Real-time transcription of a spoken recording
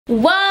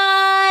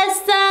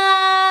What's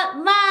up,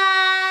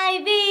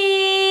 my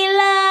beloved?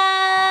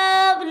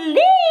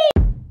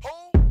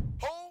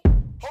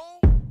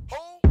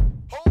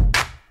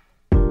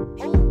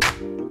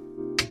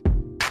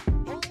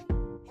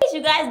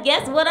 You guys,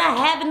 guess what I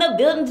have in the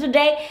building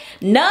today?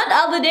 None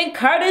other than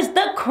Curtis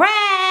the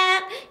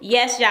Crab.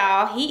 Yes,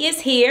 y'all, he is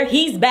here.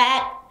 He's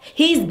back.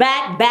 He's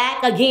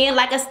back again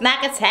like a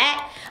snack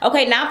attack.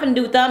 Okay, now I'm finna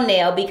do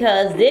thumbnail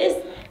because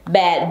this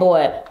bad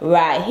boy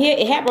right here,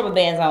 it had rubber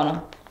bands on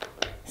him.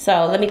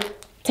 So let me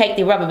take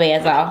the rubber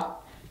bands off.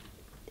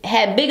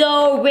 Had big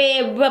old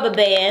red rubber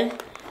bands.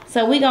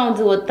 So we gonna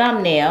do a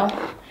thumbnail.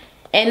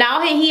 And now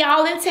he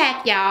all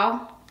intact,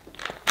 y'all.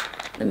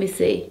 Let me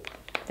see.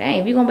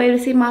 Dang, you gonna be able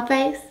to see my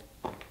face?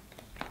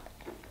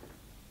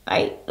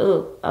 Like,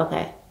 ooh,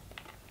 okay.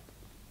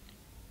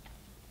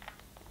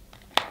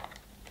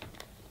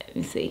 Let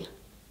me see.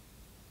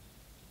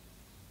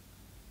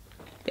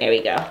 There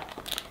we go.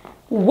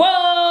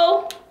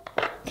 Whoa!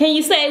 Can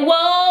you say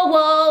whoa,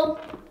 whoa?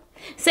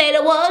 Say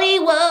the whoa-dee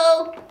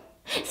whoa.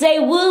 Say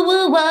woo,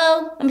 woo,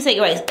 whoa. Let me say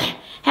grace.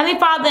 Heavenly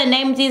Father, in the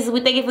name of Jesus, we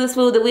thank you for this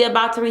food that we are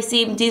about to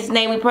receive. In Jesus'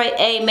 name we pray,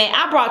 amen.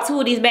 I brought 2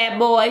 of these bad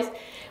boys.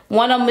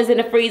 One of them is in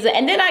the freezer.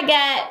 And then I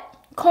got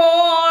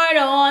corn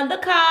on the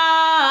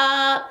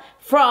cob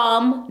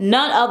from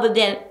none other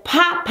than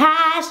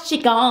Popeye's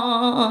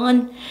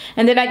chicken.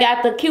 And then I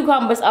got the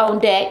cucumbers on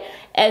deck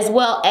as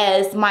well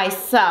as my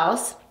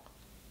sauce.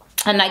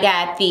 And I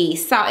got the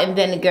salt and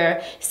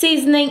vinegar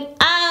seasoning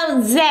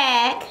on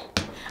Zach.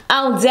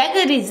 On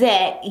Deckity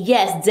Zach.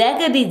 Yes,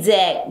 Deckity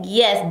Zach.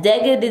 Yes,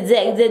 Deckity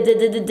Zach.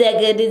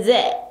 Deckity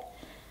Zach.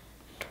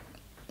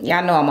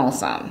 Y'all know I'm on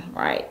something,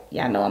 right?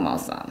 Y'all know I'm on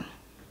something.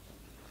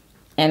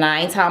 And I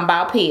ain't talking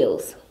about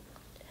pills.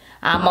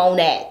 I'm on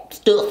that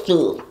stuff.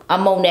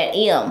 I'm on that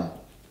M.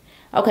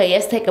 Okay,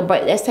 let's take a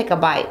break. Let's take a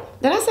bite.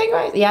 Did I say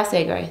grace? Yeah, I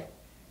said grace.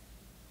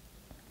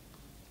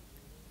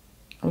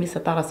 At least I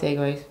thought I said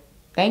grace.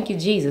 Thank you,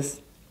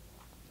 Jesus.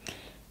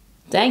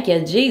 Thank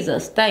you,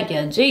 Jesus. Thank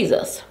you,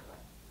 Jesus.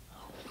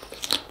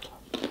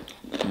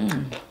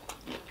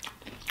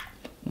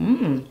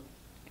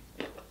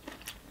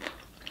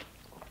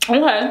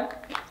 Okay.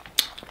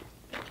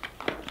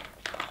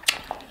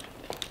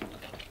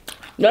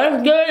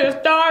 Let's get it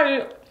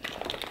started.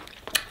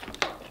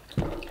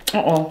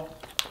 Uh-oh.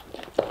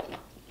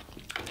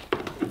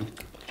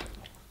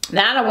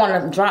 Now I don't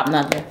want to drop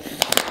nothing.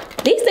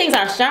 These things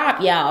are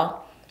sharp,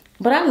 y'all.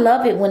 But I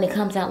love it when it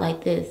comes out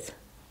like this.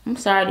 I'm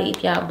sorry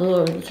if y'all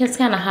blurry. It's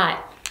kind of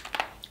hot.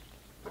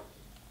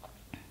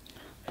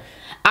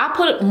 I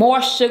put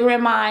more sugar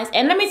in mine.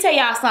 And let me tell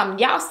y'all something.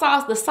 Y'all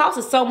sauce, the sauce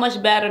is so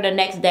much better the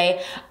next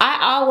day. I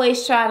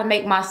always try to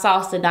make my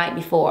sauce the night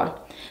before.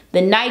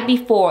 The night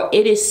before,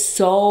 it is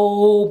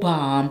so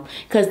bomb.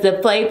 Because the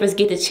flavors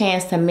get the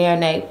chance to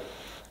marinate.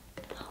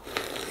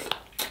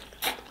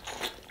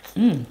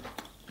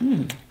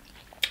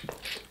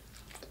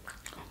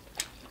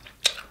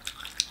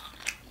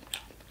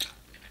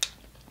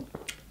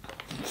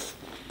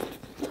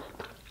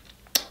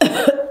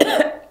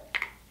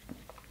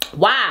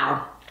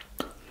 Wow.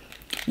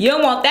 You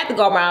don't want that to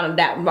go around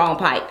that wrong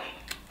pipe.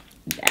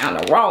 Down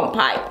the wrong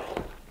pipe.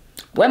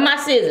 Where my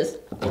scissors?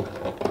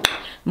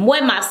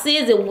 Where my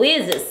scissor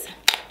whizzes?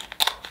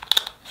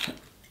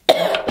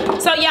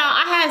 So y'all,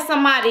 I had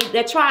somebody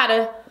that tried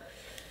to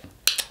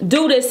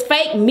do this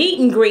fake meet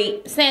and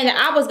greet saying that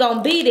I was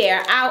gonna be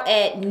there out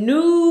at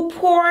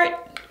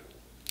Newport.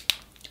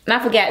 And I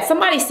forgot,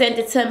 somebody sent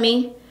it to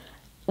me.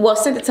 Well,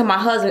 sent it to my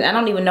husband. I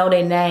don't even know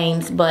their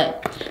names,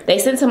 but they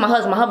sent it to my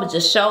husband. My husband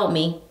just showed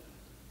me.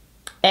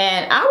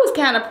 And I was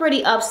kind of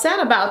pretty upset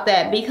about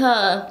that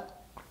because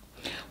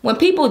when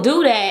people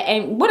do that,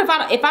 and what if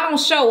I don't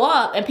show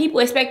up and people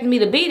expecting me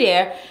to be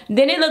there,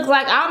 then it looks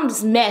like I'm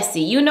just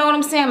messy. You know what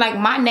I'm saying? Like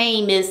my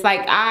name is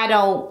like I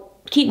don't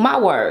keep my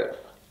word.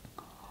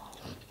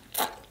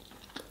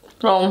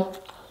 So,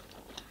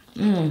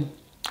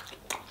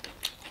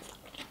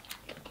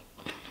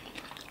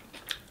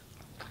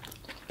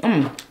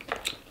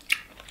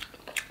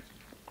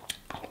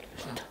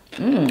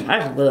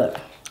 that's good.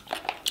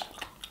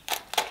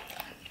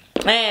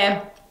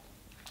 And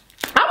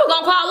I was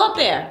gonna call up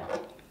there.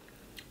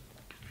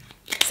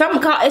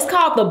 It's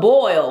called The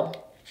Boil.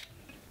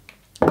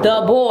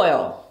 The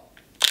Boil.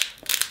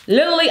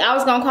 Literally, I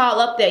was gonna call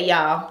up there,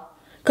 y'all.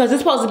 Cause it's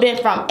supposed to be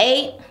from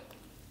 8.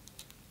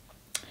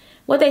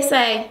 What they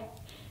say?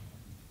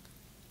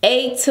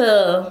 8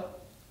 to...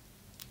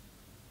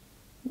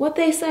 What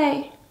they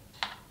say?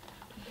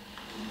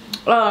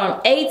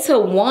 8 to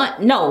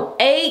 1... No,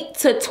 8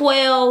 to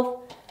 12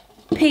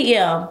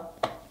 p.m.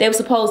 They were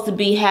supposed to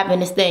be having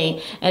this thing.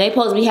 And they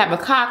supposed to be having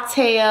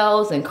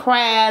cocktails and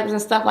crabs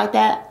and stuff like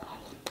that.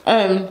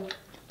 A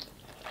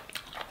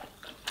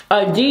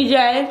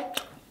DJ.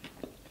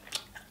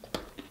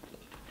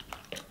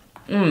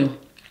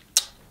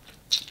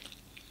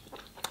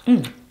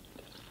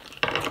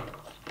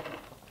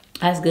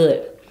 That's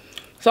good.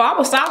 So I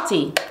was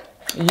salty.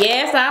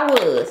 Yes, I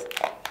was.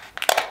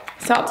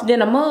 Salted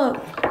in a mug.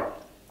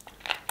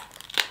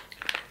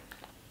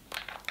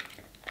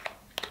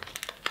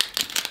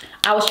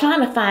 I was trying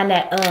to find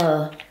that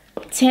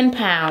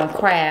 10-pound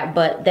crab,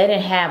 but they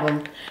didn't have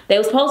them. They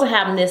were supposed to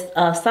have them this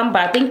summer,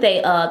 but I think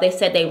they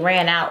said they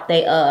ran out.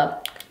 They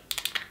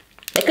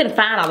couldn't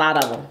find a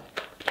lot of them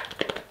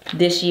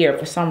this year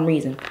for some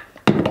reason.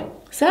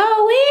 So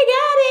we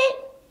got it.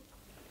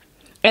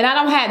 And I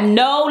don't have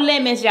no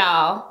lemons,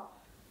 y'all.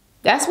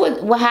 That's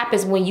what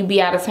happens when you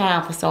be out of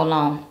town for so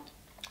long.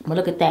 But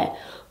look at that.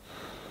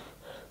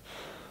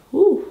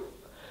 Woo.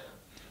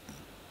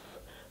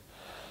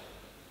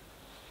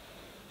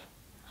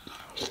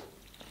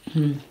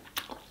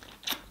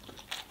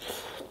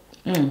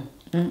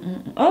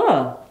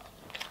 Oh.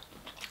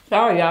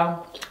 Sorry,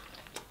 y'all.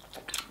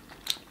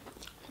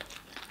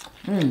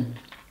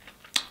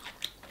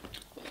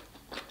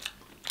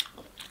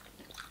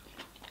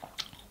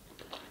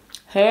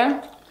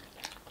 Hair.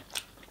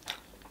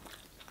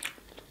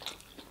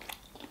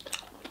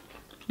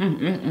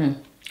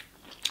 And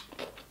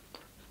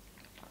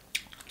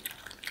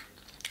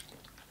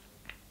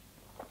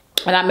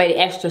I made it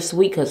extra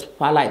sweet because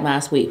I like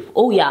mine sweet.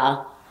 Oh,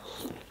 y'all.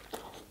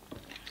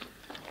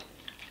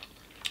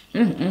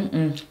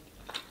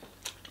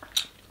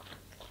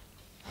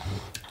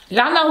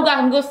 Y'all know who got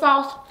some good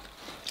sauce?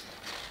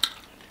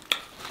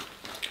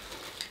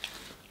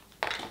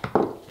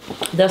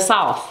 The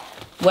sauce.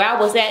 Where I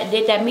was at,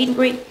 did that meet and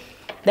greet.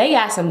 They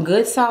got some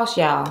good sauce,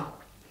 y'all.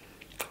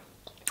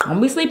 And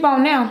we sleep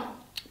on now.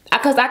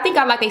 Because I think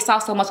I like their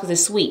sauce so much because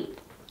it's sweet.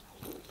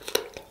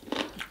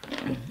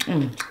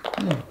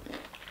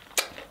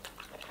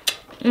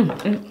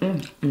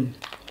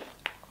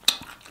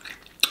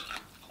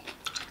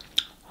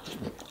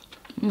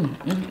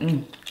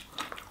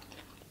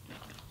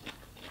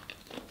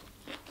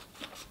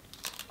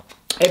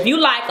 If you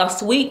like a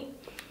sweet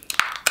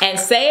and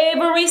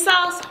savory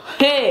sauce,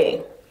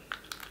 hey,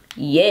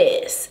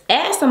 yes,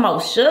 add some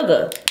more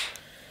sugar.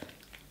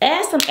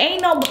 Add some,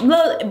 ain't no,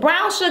 little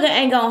brown sugar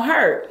ain't gonna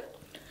hurt.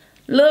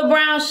 Little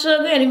brown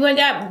sugar, and if you ain't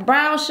got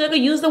brown sugar,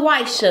 use the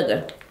white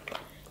sugar.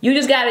 You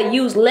just gotta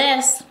use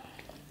less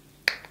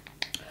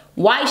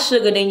white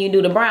sugar than you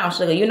do the brown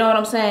sugar. You know what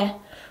I'm saying?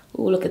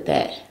 Ooh, look at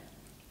that.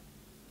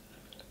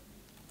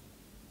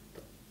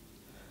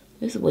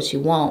 This is what you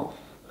want.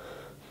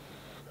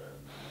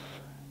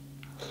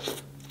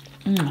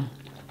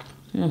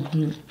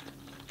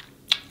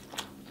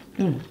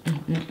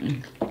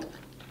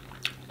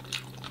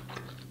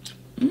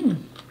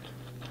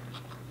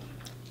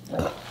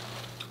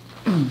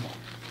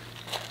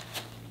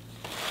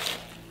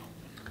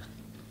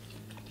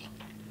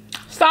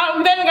 Salt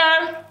and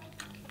vinegar.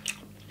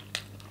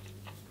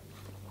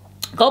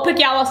 Go pick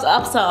y'all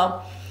up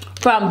some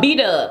from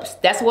B-Dubs.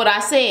 That's what I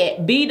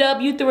said.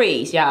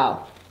 BW3s,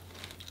 y'all.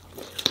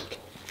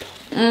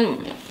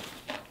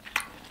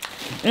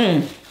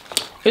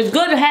 It's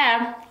good to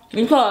have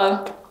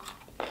because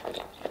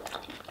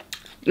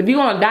if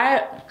you're on a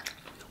diet,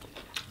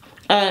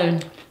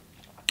 and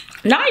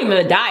not even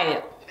a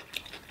diet,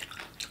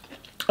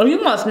 if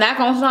you want to snack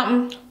on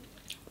something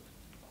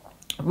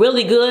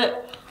really good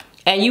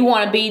and you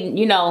want to be,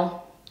 you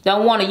know,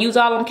 don't want to use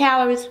all them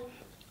calories.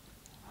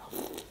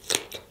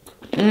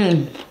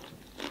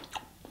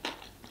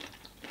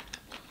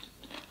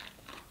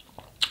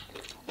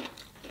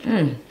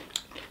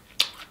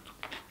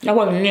 That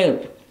wasn't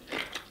new.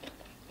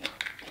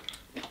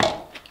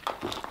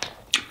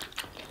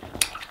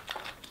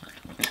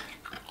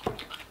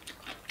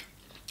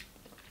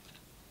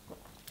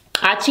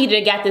 I cheated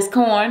and got this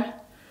corn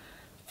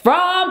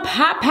from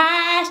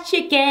Popeye's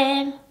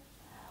Chicken.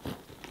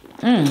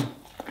 And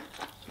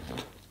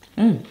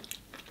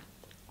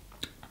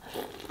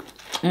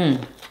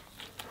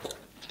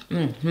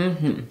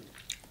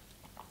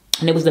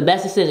it was the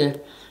best decision.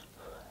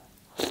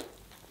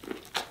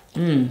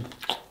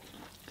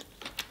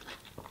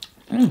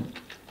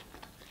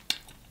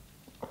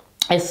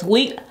 It's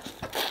sweet.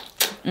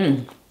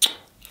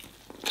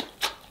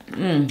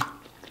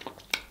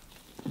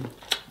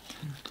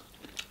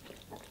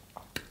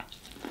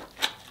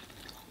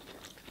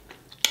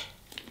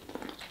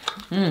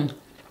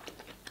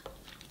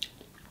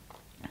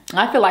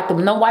 I feel like the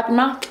no wiping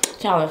mouth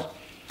challenge.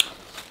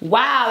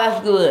 Wow,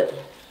 that's good.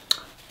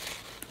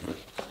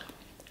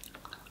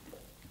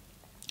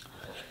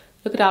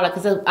 Look at all that,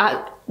 because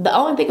the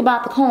only thing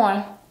about the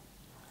corn,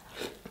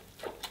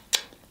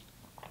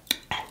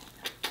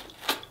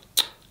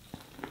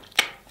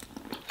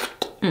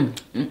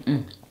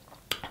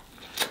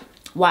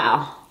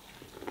 wow.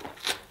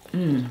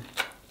 When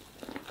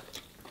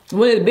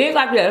it's big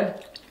like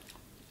that,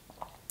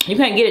 you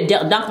can't get it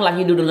dunked like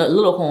you do the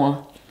little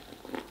corn.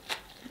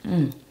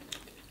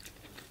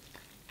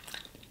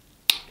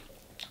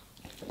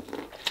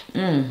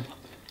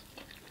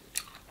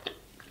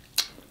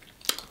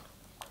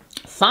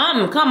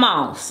 Something, come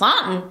on,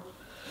 something.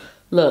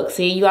 Look,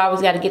 see, you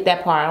always got to get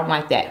that part. I don't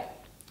like that.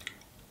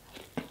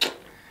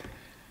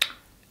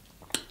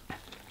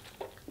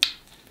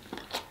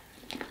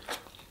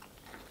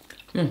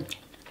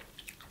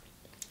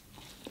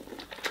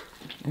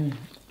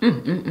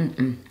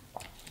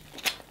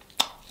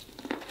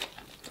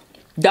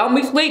 Don't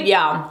be sleep,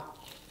 y'all.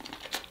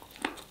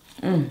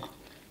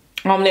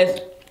 On this.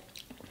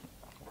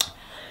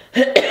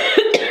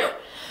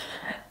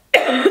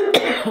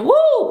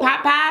 Woo!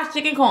 Popeye's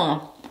chicken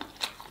corn.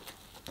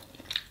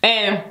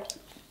 And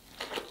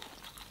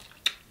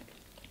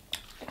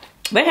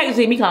they hate to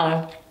see me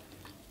coming.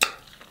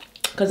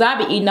 Cause I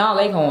be eating all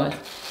they corns.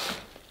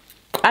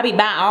 I be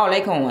buying all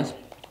they corns.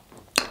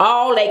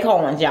 All they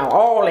corns, y'all.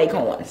 All they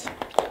corns.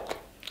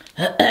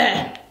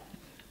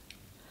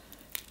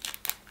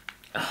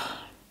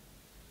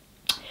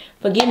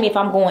 Forgive me if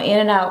I'm going in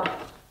and out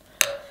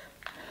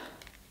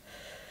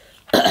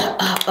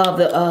of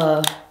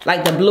the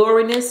like the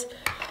blurriness.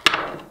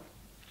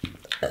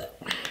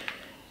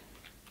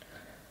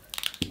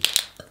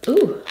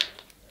 Ooh.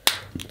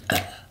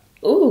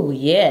 Ooh,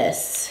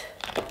 yes.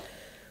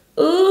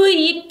 Ooh,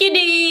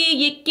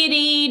 yickety,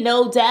 yickety,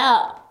 no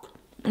doubt.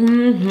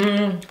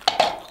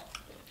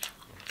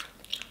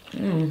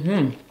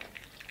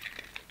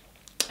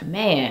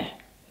 Man,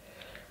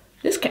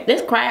 this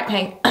crab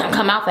can't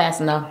come out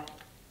fast enough.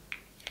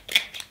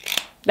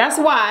 That's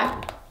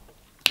why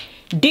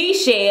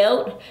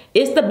D-shelled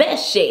is the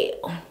best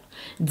shell.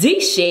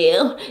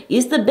 D-shell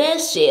is the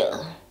best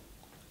shell.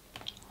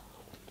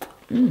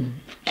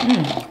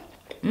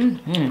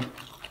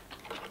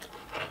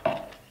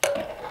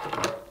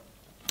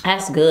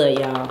 That's good,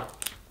 y'all.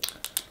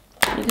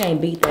 You can't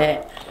beat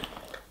that.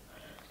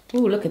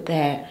 Ooh, look at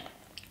that.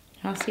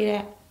 Y'all see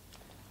that?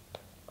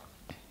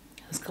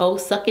 Let's go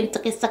sucking,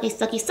 sucky, sucky,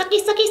 sucky, sucky,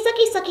 sucky,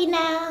 sucky, sucky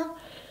now.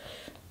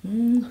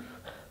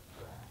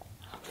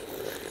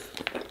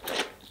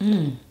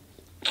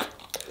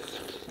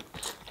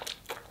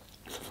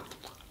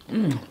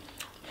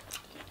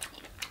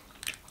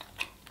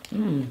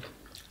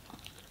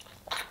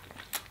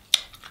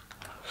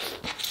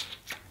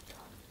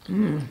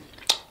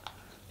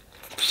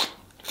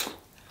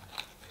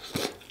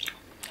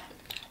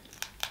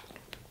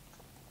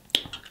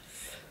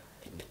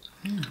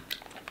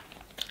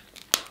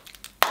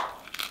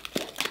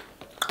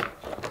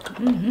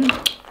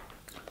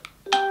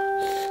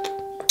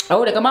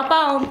 Oh, there go my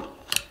phone.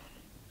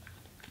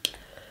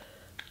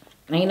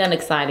 Ain't nothing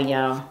exciting,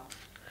 y'all.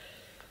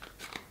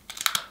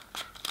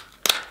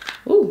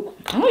 Ooh,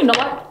 I don't even know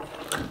what.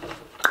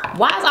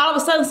 Why is all of a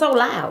sudden so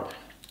loud?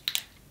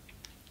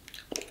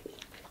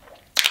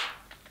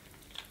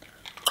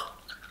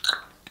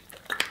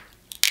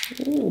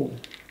 Ooh.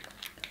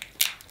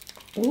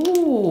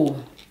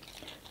 Ooh.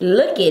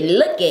 Look at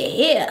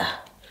here.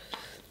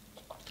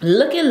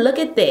 Look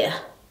at there.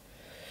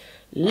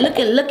 Look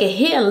at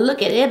here,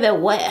 look at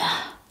everywhere.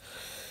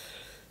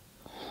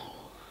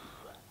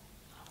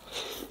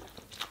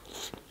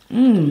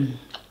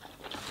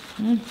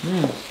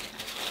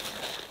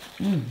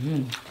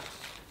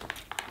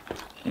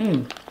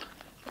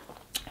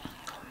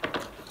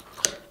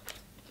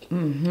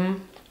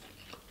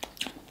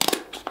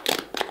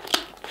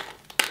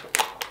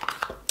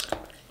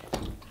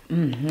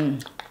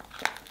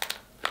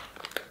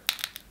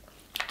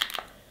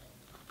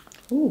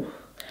 Ooh.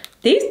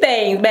 These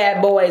things,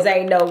 bad boys,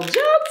 ain't no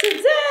joke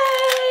today.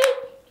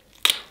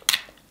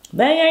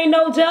 They ain't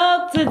no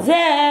joke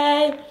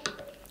today.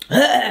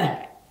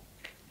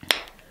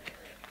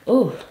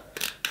 Ooh.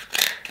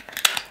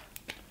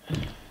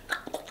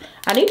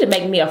 I need to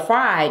make me a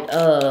fried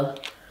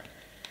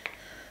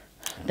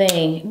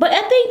thing. But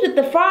I think that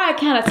the fried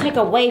kind of take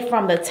away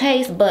from the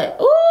taste, but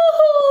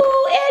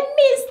ooh, I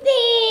missed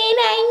it.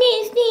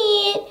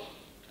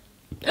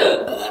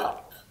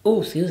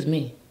 Ooh, excuse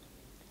me.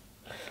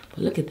 But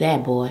look at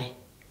that, boy.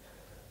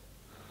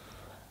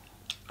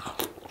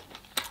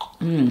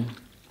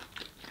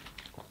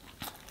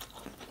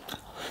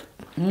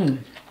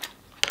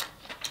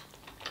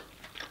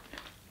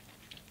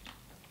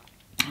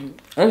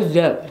 That's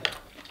good.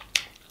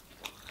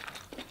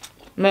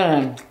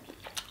 Man.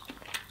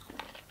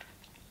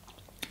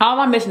 All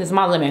I'm missing is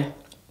my lemon.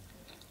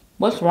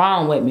 What's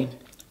wrong with me?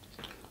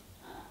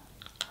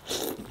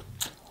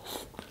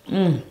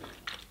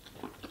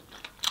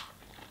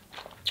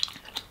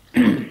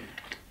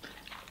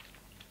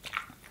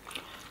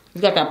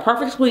 It's got that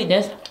perfect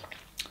sweetness.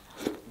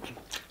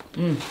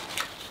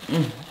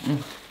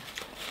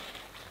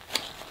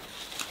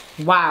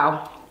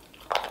 Wow.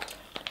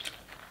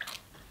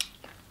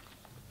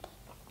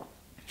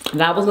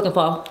 That I was looking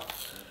for.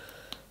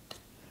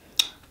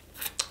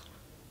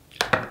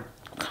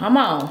 Come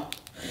on.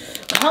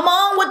 Come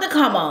on with the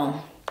come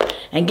on.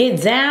 And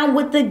get down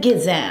with the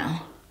get down.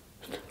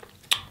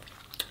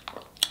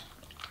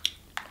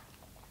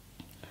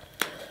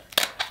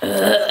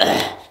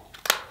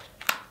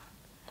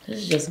 This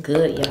is just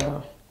good,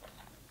 y'all.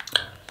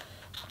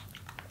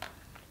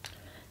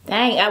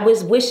 Dang, I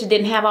wish it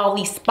didn't have all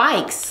these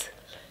spikes.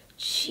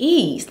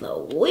 Jeez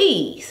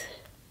Louise.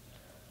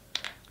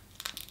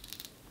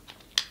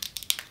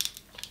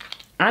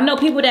 I know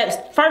people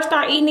that first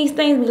start eating these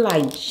things be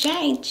like,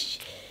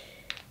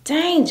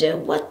 danger,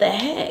 what the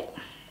heck?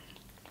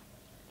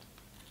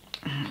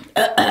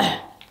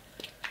 Let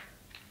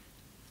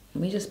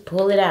me just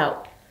pull it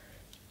out.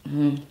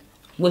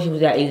 Wish it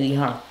was that easy,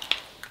 huh?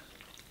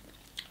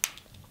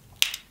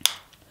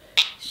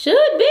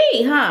 Should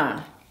be,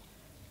 huh?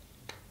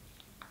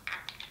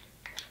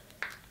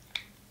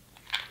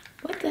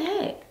 What the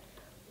heck?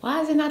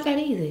 Why is it not that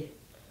easy?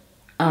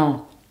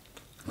 Oh,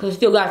 because it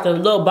still got the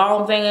little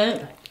bone thing in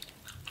it.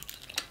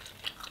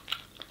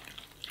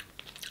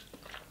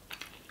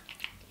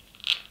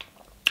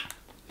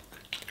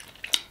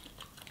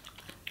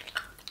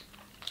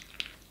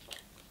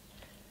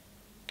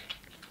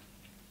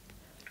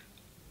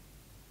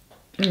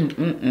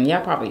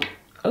 Y'all probably,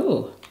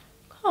 oh,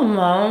 come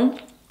on.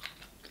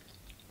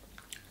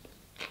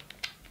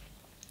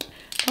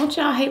 Don't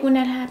y'all hate when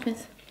that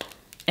happens?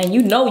 And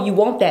you know you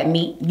want that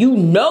meat. You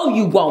know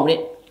you want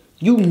it.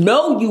 You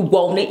know you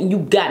want it and you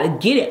gotta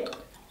get it.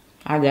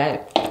 I got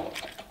it.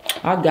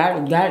 I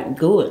got it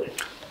good.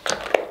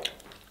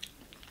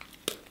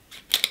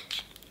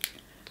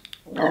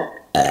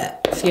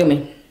 Excuse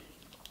me.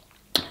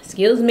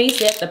 Excuse me,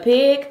 said the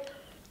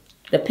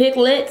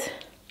piglet.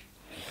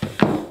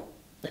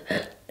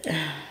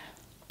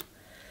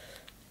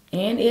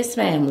 And its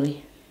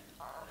family.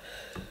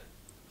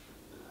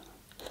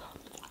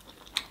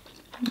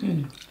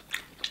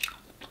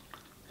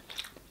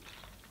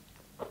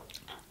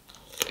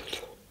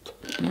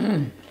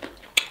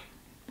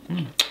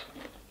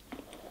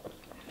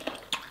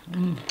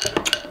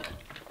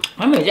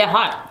 I mean, that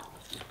hot.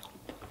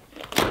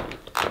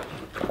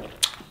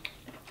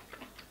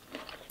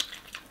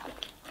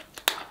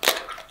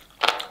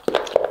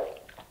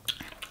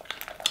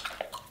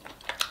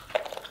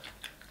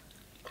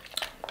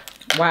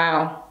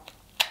 Wow.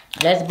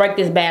 Let's break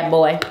this bad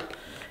boy.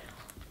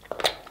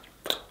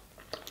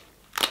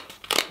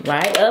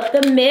 Right up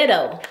the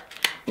middle.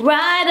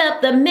 Right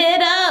up the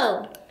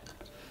middle.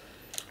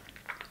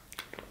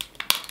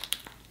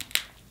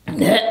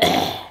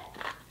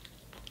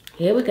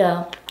 Here we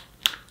go.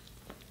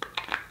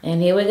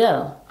 And here we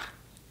go.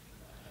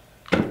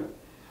 And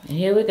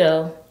here we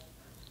go.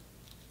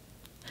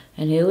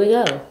 And here we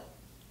go.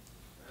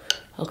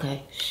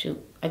 Okay, shoot.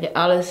 I get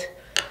all this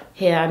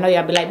hair. I know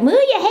y'all be like, move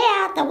your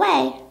hair out the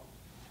way.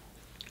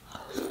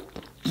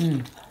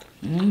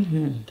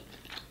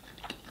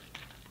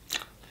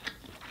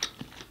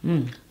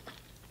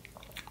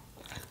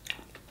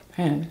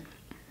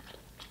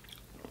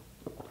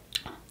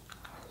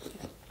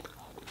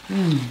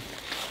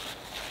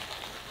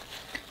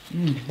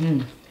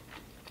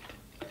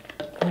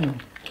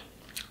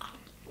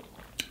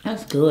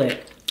 That's good.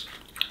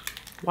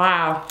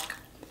 Wow.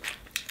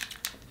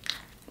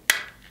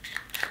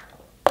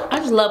 I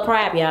just love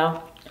crab,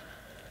 y'all.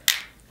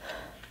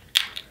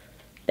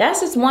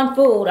 That's just one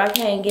food I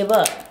can't give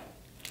up.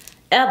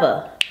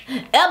 Ever.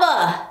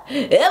 Ever.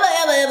 Ever,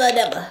 ever, ever,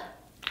 never.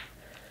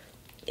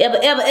 Ever,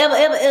 ever, ever,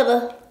 ever,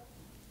 ever.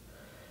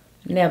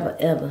 Never,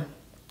 ever.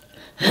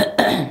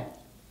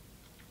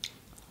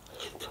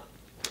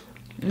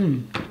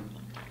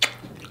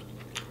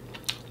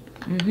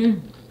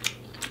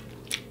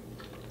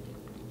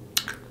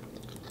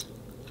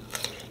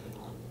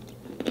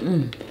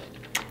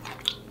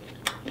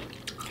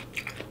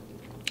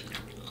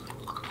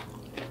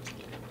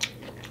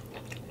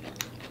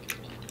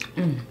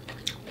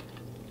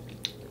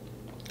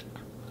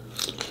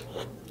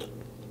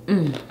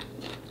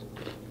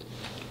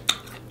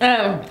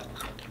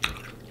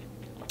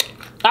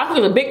 I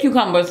could have big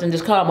cucumbers and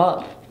just cut them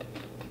up.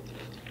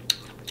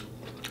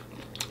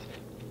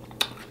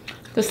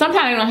 Because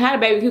sometimes you don't have a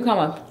baby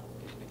cucumber.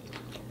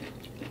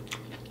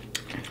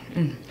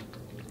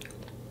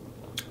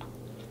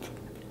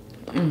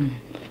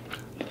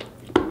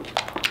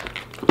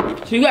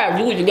 So you gotta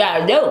do what you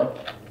gotta do.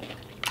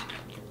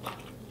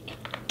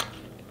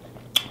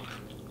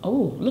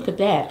 Oh, look at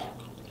that.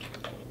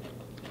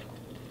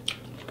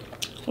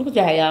 Look at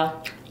that, y'all.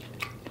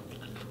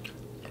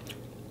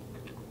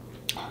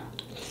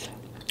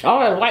 Oh,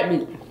 that's white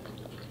meat.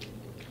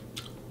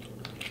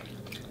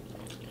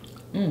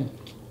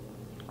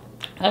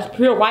 That's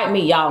pure white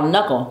meat, y'all.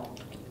 Knuckle.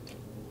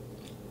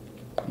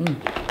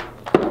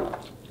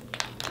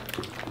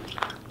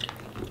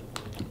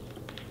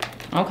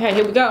 Okay,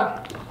 here we go.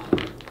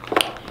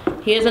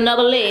 Here's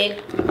another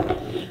leg.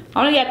 I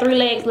only got 3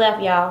 legs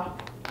left, y'all.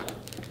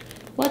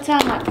 What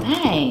time?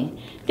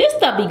 Dang. This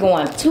stuff be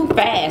going too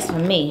fast for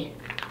me.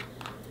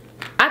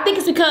 I think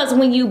it's because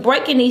when you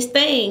breaking these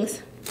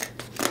things,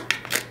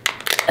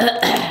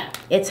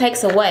 it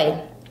takes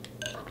away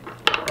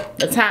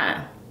the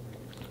time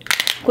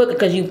quicker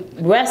because you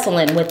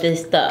wrestling with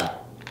this stuff.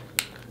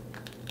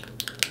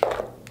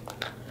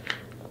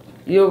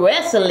 You're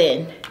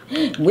wrestling.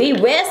 We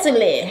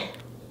wrestling.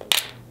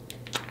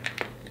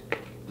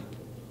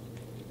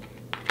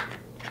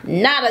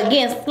 Not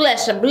against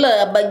flesh and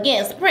blood, but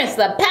against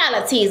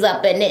principalities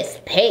up in this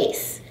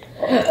place.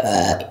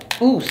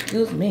 Ooh,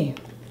 excuse me.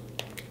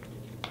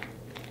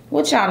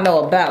 What y'all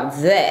know about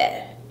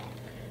that?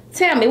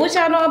 Tell me, what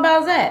y'all know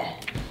about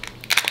that?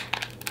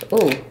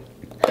 Ooh,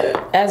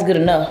 that's good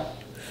enough.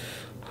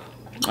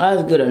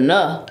 That's good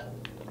enough.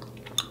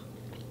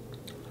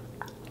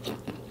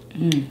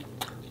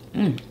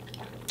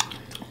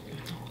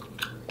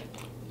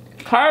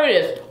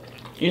 Curtis,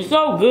 you're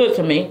so good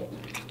to me.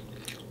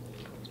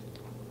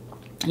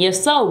 You're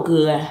so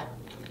good.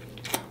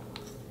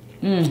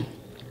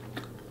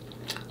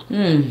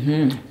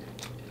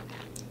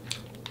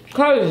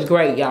 Curtis is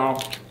great,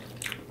 y'all.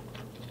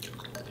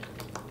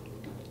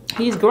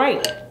 He's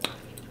great.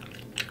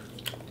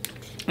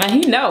 And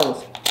he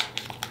knows.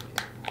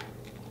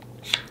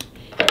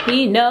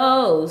 He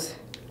knows.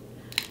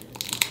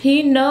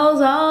 He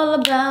knows all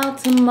about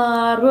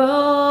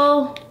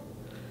tomorrow.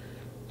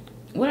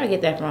 Where'd I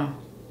get that from?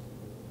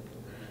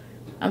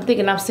 I'm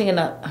thinking I'm singing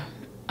a...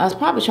 I was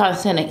probably trying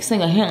to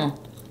sing a hymn.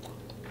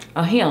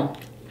 A hymn.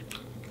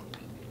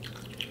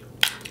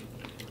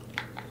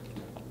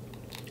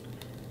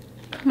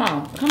 Come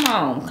on, come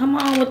on. Come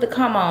on with the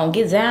come on.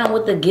 Get down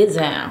with the get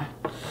down.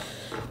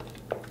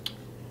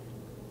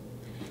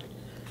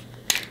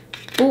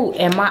 Ooh,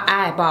 and my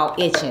eyeball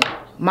itching.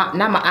 Not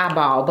my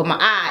eyeball, but my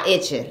eye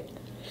itching.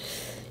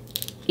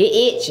 It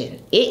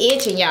itching. It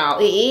itching, y'all.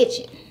 It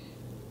itching.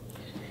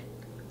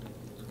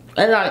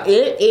 And like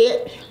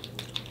it.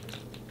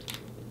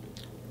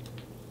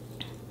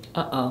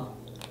 Uh-oh.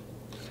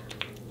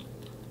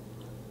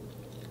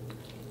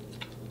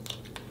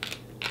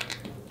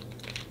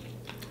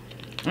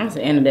 That's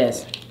the end of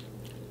this.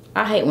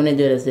 I hate when they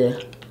do this here.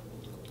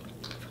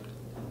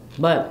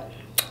 But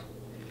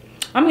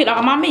I'm gonna get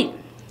all my meat.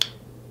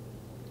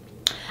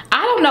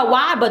 I don't know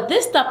why, but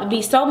this stuff would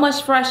be so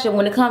much fresher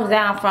when it comes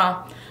down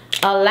from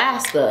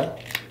Alaska.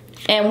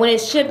 And when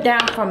it's shipped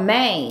down from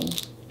Maine,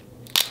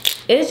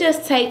 it's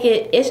just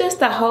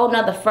a whole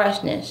nother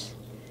freshness.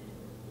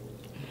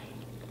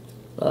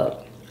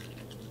 Look.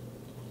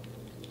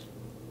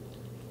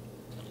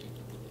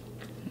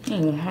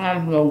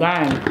 No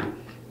game.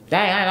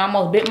 Dang, I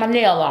almost bit my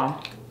nail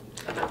off.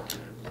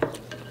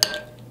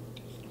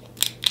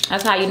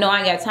 That's how you know I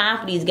ain't got time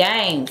for these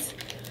games.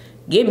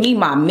 Give me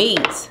my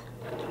meat.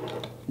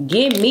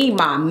 Give me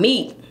my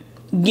meat.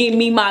 Give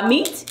me my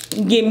meat.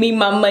 Give me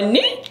my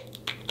money.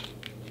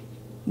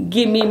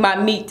 Give me my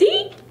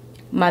meaty.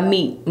 My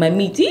meat. My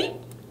meaty.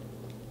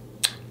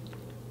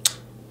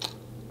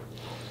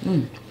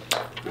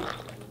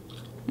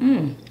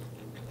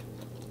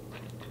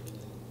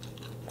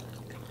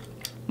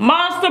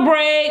 Monster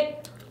break.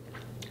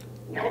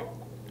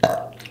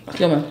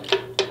 Come on.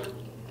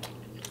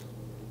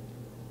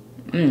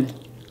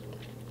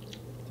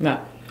 No.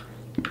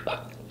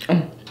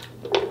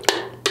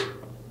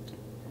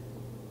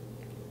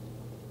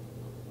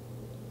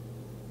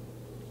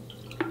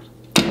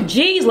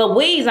 Jeez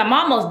Louise, I'm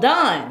almost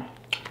done.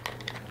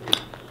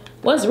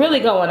 What's really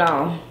going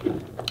on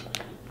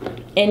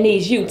in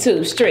these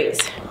YouTube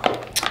streets?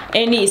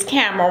 In these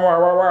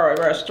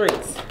camera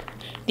streets.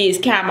 These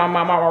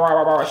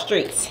camera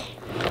streets.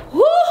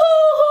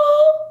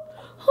 Woo-hoo-hoo.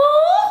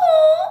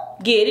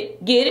 Get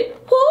it, get it.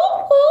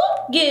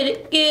 Woo-hoo. Get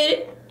it, get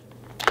it.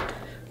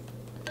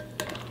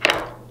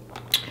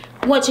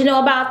 What you know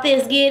about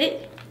this, get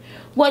it?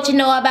 What you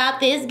know about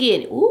this,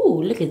 get it?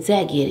 Ooh, look at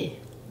that, get it.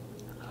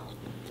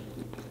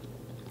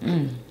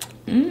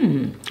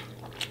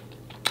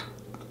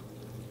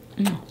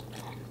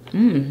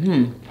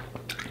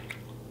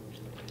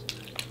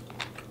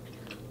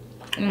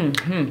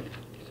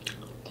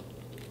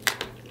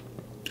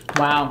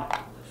 Wow.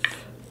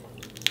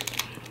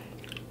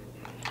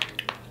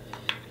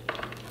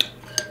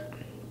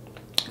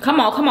 Come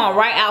on,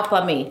 right out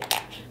for me.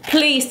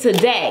 Please,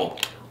 today.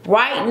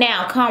 Right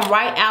now, come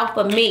right out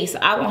for me so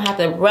I won't have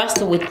to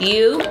wrestle with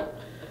you.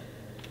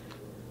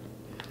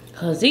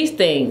 Because these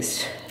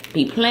things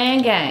be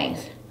playing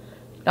games.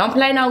 Don't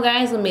play no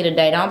games with me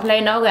today. Don't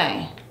play no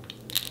game.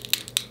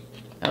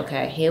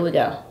 Okay, here we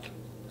go.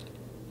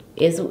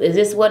 Is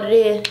this what it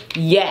is?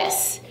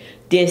 Yes.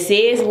 This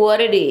is what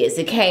it is.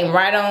 It came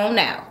right on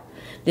now.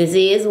 This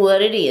is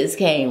what it is.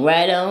 Came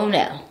right on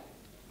now.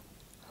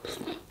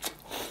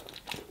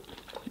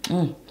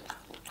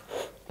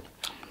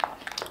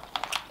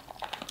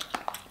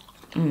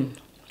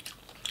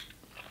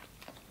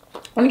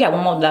 Only got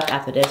one more left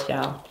after this,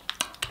 y'all.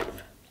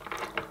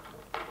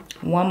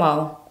 One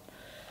more.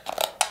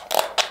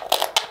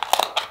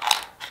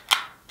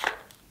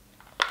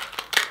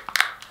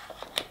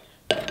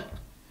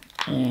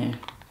 And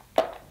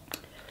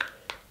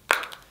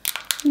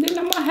then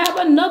I'm gonna have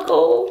a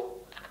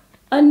knuckle.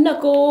 A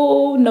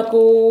knuckle.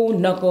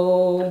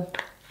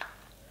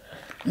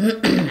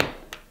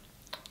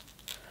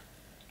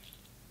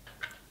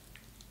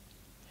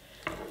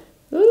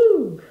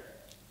 Ooh.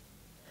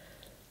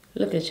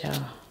 Look at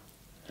y'all.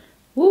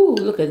 Ooh,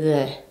 look at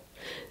that.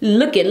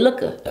 Look at.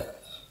 Look at that.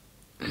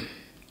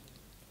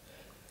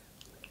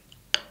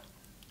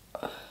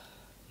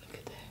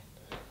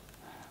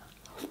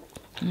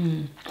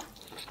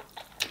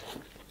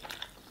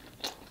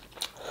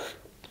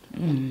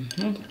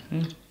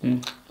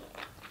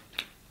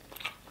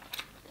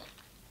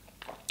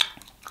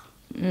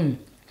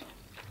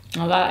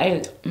 A lot of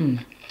eggs.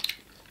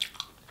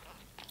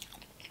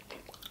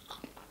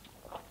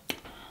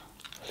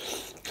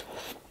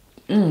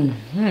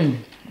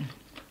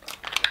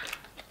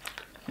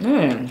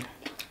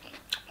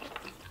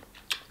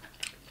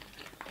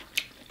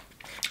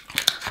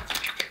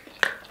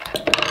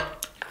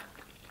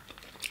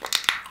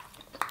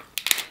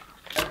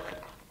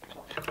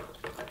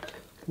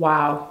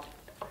 Wow.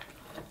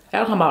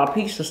 That's about a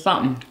piece of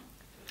something.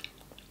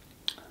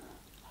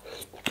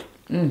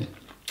 Mmm.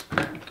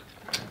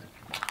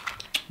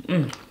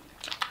 Mmm.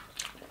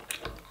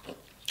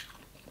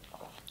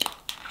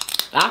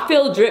 I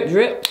feel drip,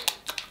 drip.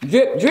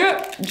 Drip,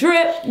 drip,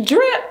 drip,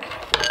 drip.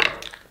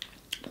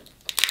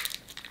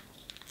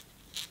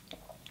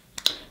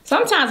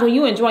 Sometimes when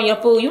you enjoying your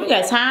food, you ain't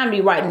got time to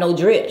be writing no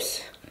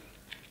drips.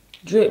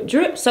 Drip,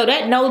 drip. So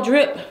that no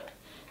drip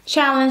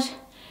challenge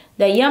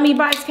that Yummy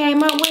Bites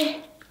came up with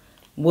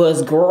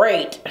was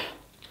great.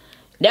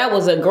 That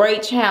was a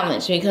great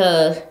challenge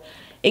because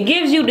it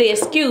gives you the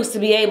excuse to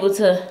be able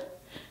to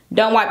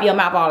don't wipe your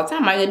mouth all the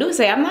time. All you do is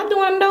say, I'm not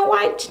doing no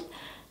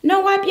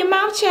wipe your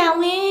mouth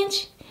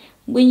challenge.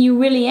 When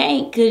you really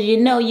ain't, because you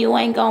know you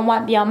ain't gonna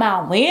wipe your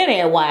mouth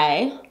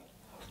anyway.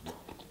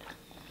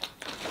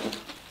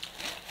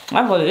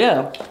 That's what it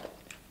is.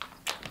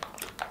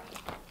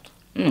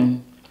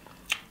 Mmm.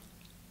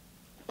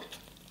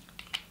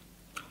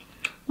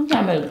 What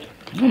time is it?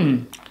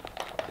 Mmm.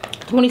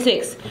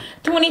 26.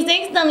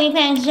 26, Dummy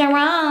Thanks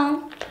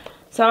Jerome.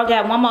 So I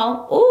got one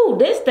more. Ooh,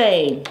 this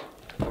thing.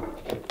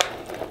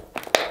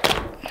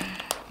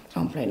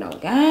 Don't play no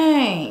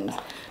games.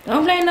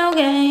 Don't play no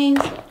games.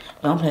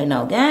 Don't play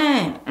no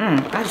game.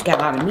 I just got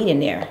a lot of meat in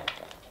there.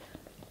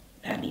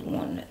 I be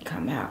wanting to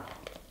come out.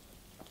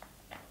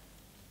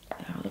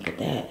 Oh, look at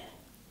that.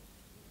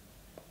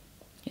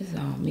 It's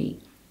all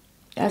meat.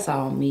 That's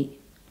all meat.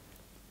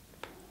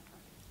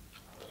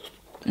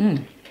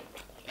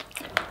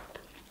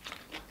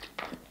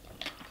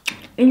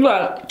 You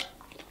gotta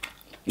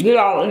get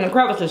all in the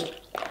crevices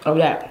of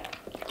that.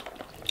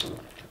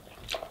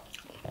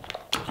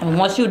 And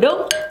once you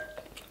do,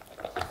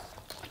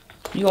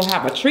 you're gonna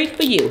have a treat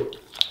for you.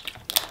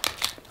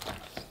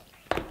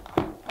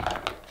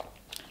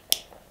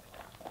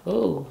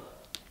 Ooh.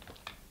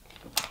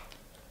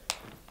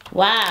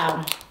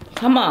 Wow.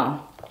 Come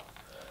on.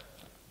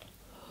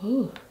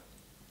 Ooh.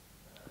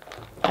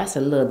 That's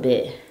a little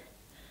bit.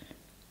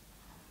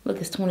 Look,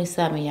 it's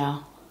 27,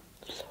 y'all.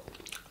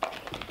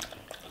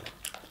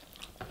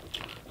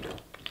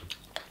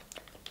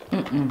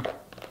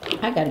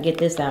 I gotta get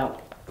this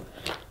out.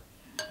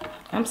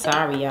 I'm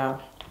sorry,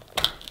 y'all.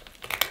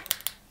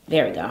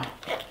 There we go.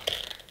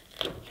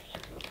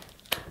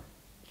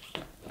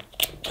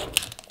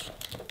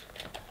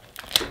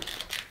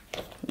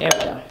 There we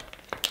go.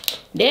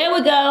 There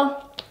we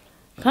go.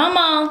 Come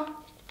on.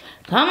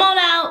 Come on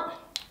out.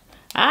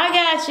 I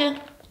got you.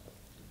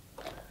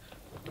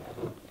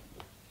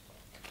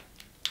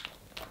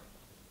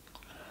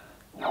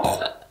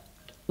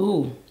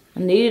 Ooh, I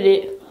needed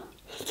it.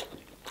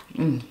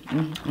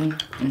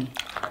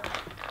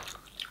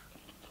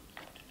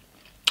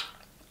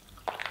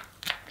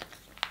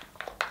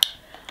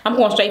 I'm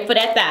going straight for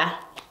that thigh.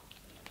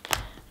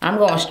 I'm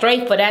going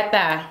straight for that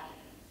thigh.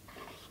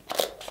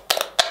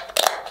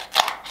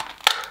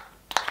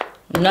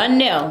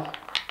 Nothing else.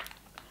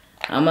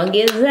 I'm gonna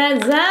get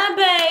that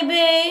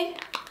baby.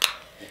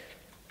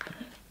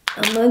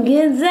 I'm gonna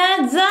get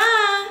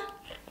that.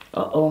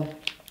 Uh-oh.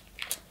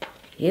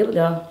 Here we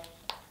go.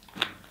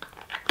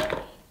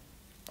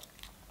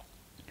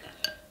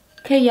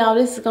 Okay, y'all,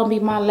 this is gonna be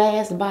my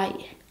last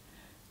bite.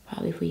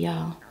 Probably for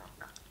y'all.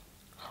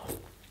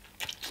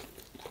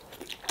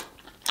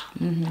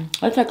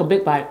 Let's take a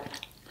big bite.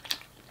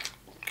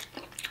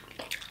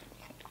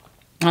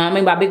 I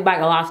mean by big bite,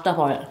 a lot of stuff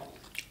on it.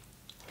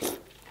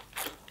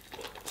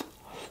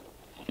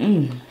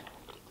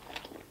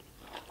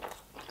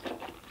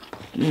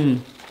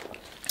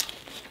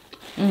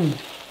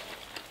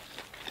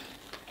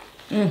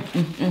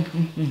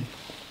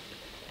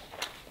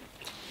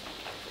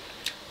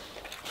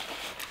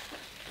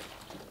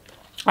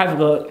 That's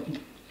good.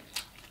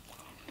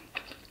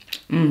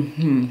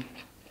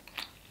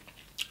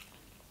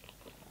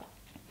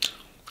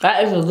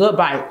 That is a good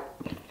bite.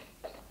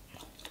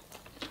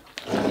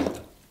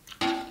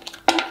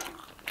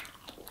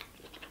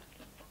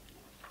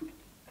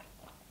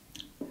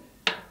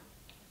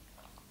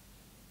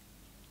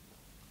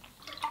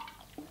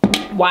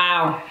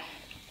 Wow.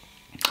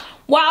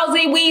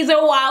 Wowzy,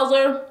 Weezer,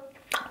 Wowzer.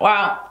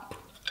 Wow.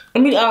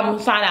 Let me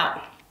sign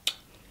out.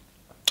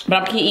 But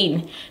I'm keep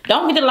eating.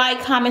 Don't forget to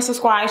like, comment,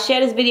 subscribe, share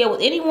this video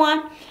with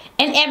anyone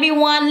and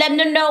everyone. Let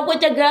them know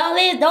what the girl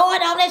is doing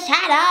on the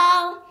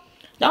channel.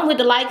 Don't forget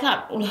to like,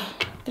 comment.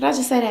 Did I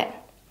just say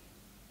that?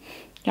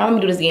 Y'all, let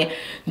me do this again.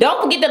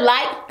 Don't forget to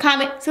like,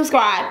 comment,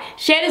 subscribe,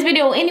 share this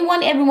video with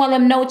anyone, everyone. Let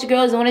them know what your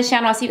girl is doing on this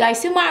channel. I'll see you guys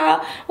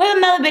tomorrow with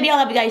another video. I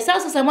love you guys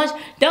so much.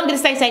 Don't forget to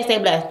stay safe, stay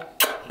blessed.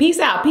 Peace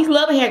out. Peace,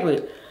 love, and hair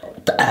grip.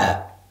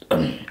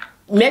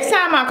 Next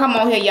time I come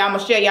on here, y'all, I'm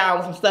gonna share y'all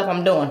with some stuff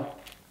I'm doing.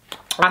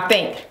 I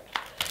think.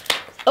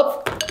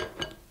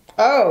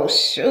 Oh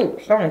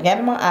shoot. Something got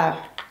in my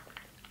eye.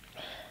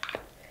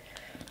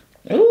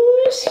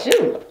 Ooh,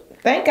 shoot.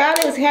 Thank God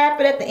it was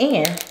happening at the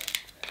end.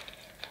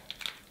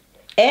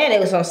 And it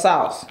was some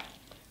sauce.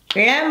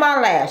 And my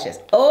lashes.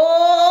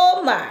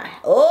 Oh my.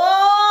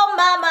 Oh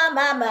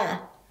my.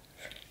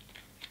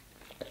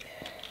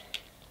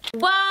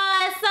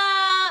 What's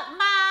up,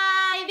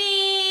 my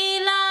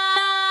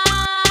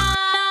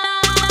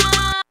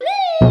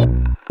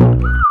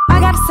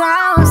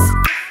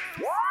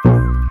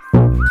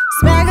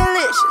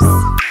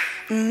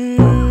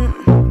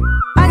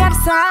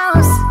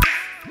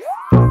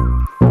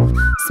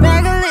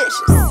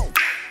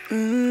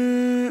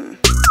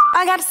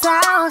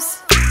got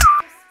sauce.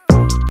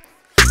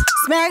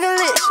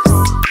 Smackalicious.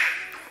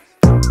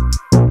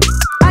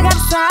 I got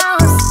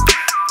sauce.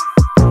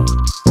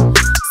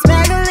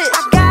 Smackalicious.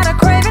 I got a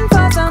craving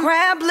for some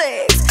crab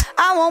legs.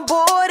 I want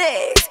boiled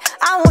eggs.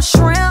 I want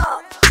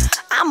shrimp.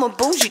 I'm a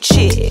bougie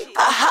chick.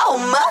 A whole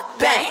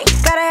mukbang.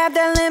 Gotta have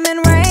that lemon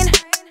rain.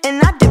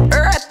 And I dip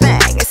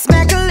everything. It's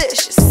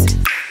smackalicious.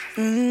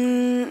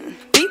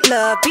 Beat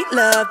love, beat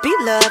love, beat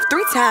love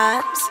 3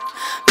 times.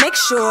 Make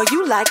sure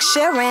you like,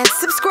 share, and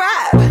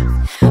subscribe.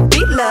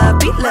 Beat love,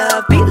 beat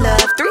love, beat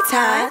love 3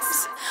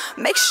 times.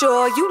 Make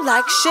sure you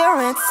like, share,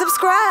 and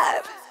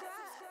subscribe.